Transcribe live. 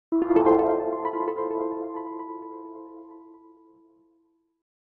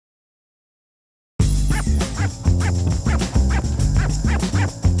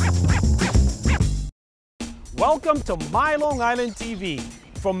Welcome to MyLITV.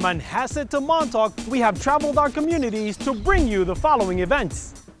 From Manhasset to Montauk, we have traveled our communities to bring you the following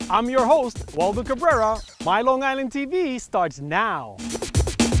events. I'm your host, Waldo Cabrera. MyLITV starts now.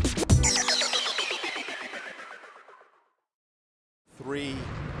 3,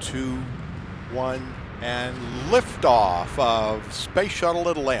 2, 1, and liftoff of Space Shuttle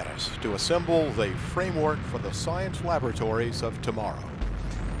Atlantis to assemble the framework for the science laboratories of tomorrow.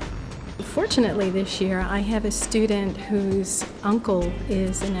 Fortunately this year I have a student whose uncle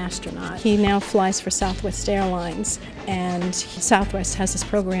is an astronaut. He now flies for Southwest Airlines, and Southwest has this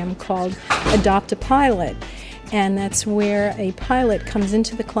program called Adopt a Pilot, and that's where a pilot comes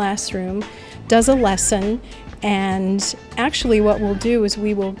into the classroom, does a lesson, and actually what we'll do is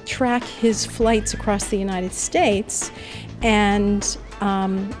we will track his flights across the United States, and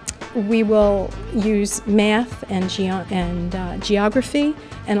we will use math and geography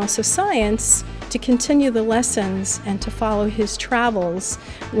and also science to continue the lessons and to follow his travels,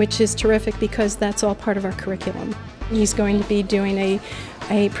 which is terrific because that's all part of our curriculum. He's going to be doing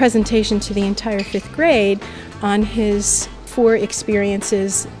a presentation to the entire 5th grade on his 4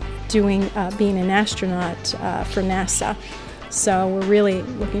 experiences being an astronaut for NASA. So we're really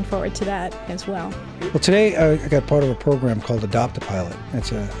looking forward to that as well. Well, today I got part of a program called Adopt a Pilot.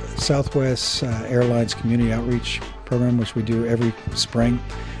 It's a Southwest Airlines community outreach program which we do every spring,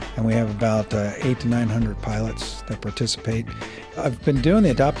 and we have about 800 to 900 pilots that participate. I've been doing the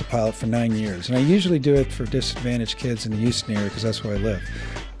Adopt a Pilot for 9 years, and I usually do it for disadvantaged kids in the Houston area because that's where I live.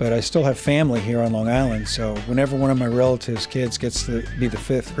 But I still have family here on Long Island, so whenever one of my relatives' kids gets to be the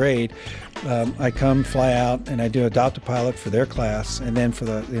 5th grade, I come, fly out, and I do Adopt a Pilot for their class, and then for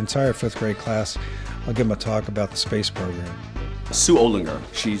the entire 5th grade class, I'll give them a talk about the space program. Sue Ohlinger,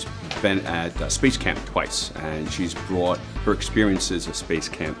 she's been at Space Camp twice, and she's brought her experiences of Space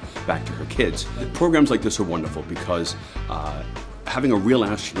Camp back to her kids. Programs like this are wonderful because having a real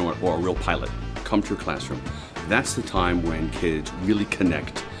astronaut or a real pilot come to your classroom, that's the time when kids really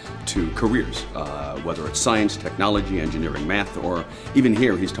connect to careers, whether it's science, technology, engineering, math, or even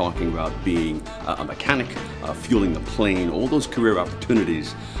here he's talking about being a mechanic, fueling the plane, all those career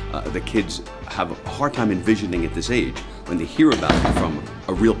opportunities the kids have a hard time envisioning at this age when they hear about it from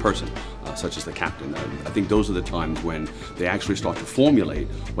a real person, such as the captain. I think those are the times when they actually start to formulate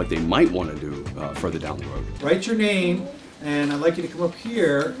what they might want to do further down the road. Write your name, and I'd like you to come up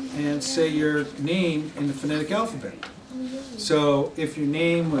here and say your name in the phonetic alphabet. So if your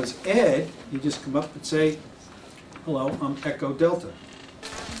name was Ed, you just come up and say, hello, I'm Echo Delta.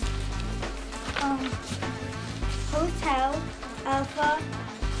 Hotel, Alpha,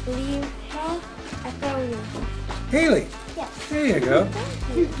 Lima, Echo, Lima. Haley. Yes. There you go.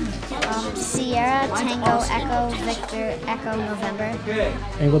 Sierra, Tango, Echo, Victor, Echo, November. Okay.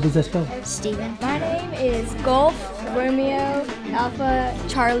 And what does that spell? Steven. My name is Golf, Romeo, Alpha,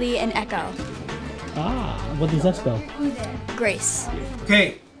 Charlie, and Echo. Ah, what does that spell? Grace.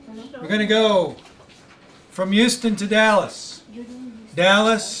 Okay, we're going to go from Houston to Dallas,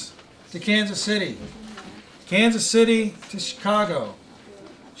 Dallas to Kansas City, Kansas City to Chicago,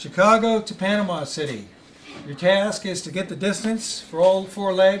 Chicago to Panama City. Your task is to get the distance for all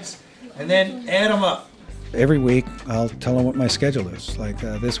 4 legs and then add them up. Every week I'll tell them what my schedule is. Like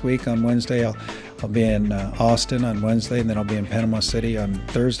this week on Wednesday I'll be in Austin on Wednesday, and then I'll be in Panama City on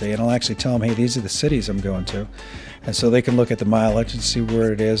Thursday, and I'll actually tell them, hey, these are the cities I'm going to. And so they can look at the mileage and see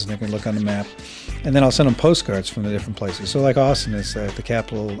where it is, and they can look on the map. And then I'll send them postcards from the different places. So like Austin is the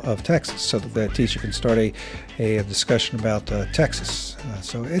capital of Texas, so that the teacher can start a discussion about Texas.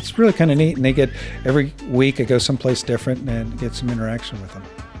 So it's really kind of neat, and they get, every week I go someplace different and get some interaction with them.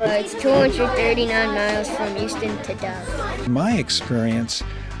 It's 239 miles from Houston to Dallas. In my experience,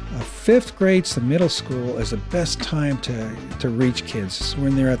 5th grade to middle school is the best time to reach kids. It's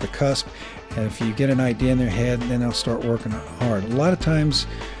when they're at the cusp, and if you get an idea in their head, then they'll start working hard. A lot of times,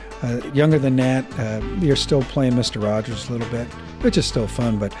 younger than that, you're still playing Mr. Rogers a little bit, which is still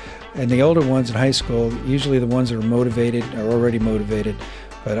fun, and the older ones in high school, usually the ones that are motivated are already motivated.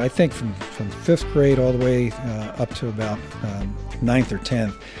 But I think from 5th grade all the way up to about 9th or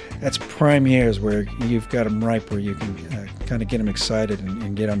 10th, that's prime years where you've got them ripe where you can kind of get them excited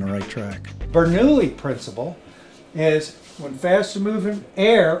and get on the right track. Bernoulli principle is when faster moving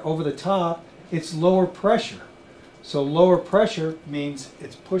air over the top, it's lower pressure. So lower pressure means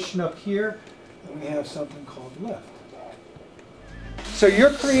it's pushing up here, and we have something called lift. So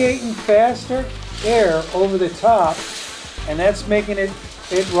you're creating faster air over the top, and that's making it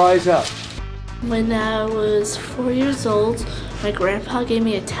rise up. When I was 4 years old, my grandpa gave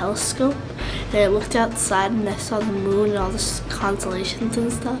me a telescope, and I looked outside and I saw the moon and all the constellations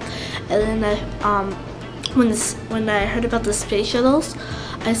and stuff. And then when I heard about the space shuttles,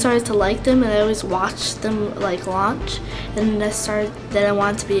 I started to like them, and I always watched them like launch, and then I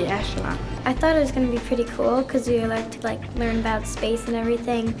wanted to be an astronaut. I thought it was going to be pretty cool because you like to learn about space and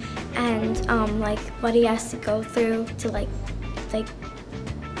everything, and like what he has to go through to like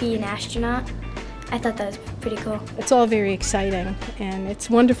be an astronaut. I thought that was pretty cool. It's all very exciting, and it's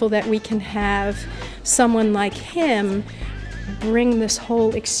wonderful that we can have someone like him bring this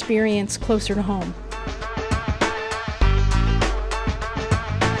whole experience closer to home.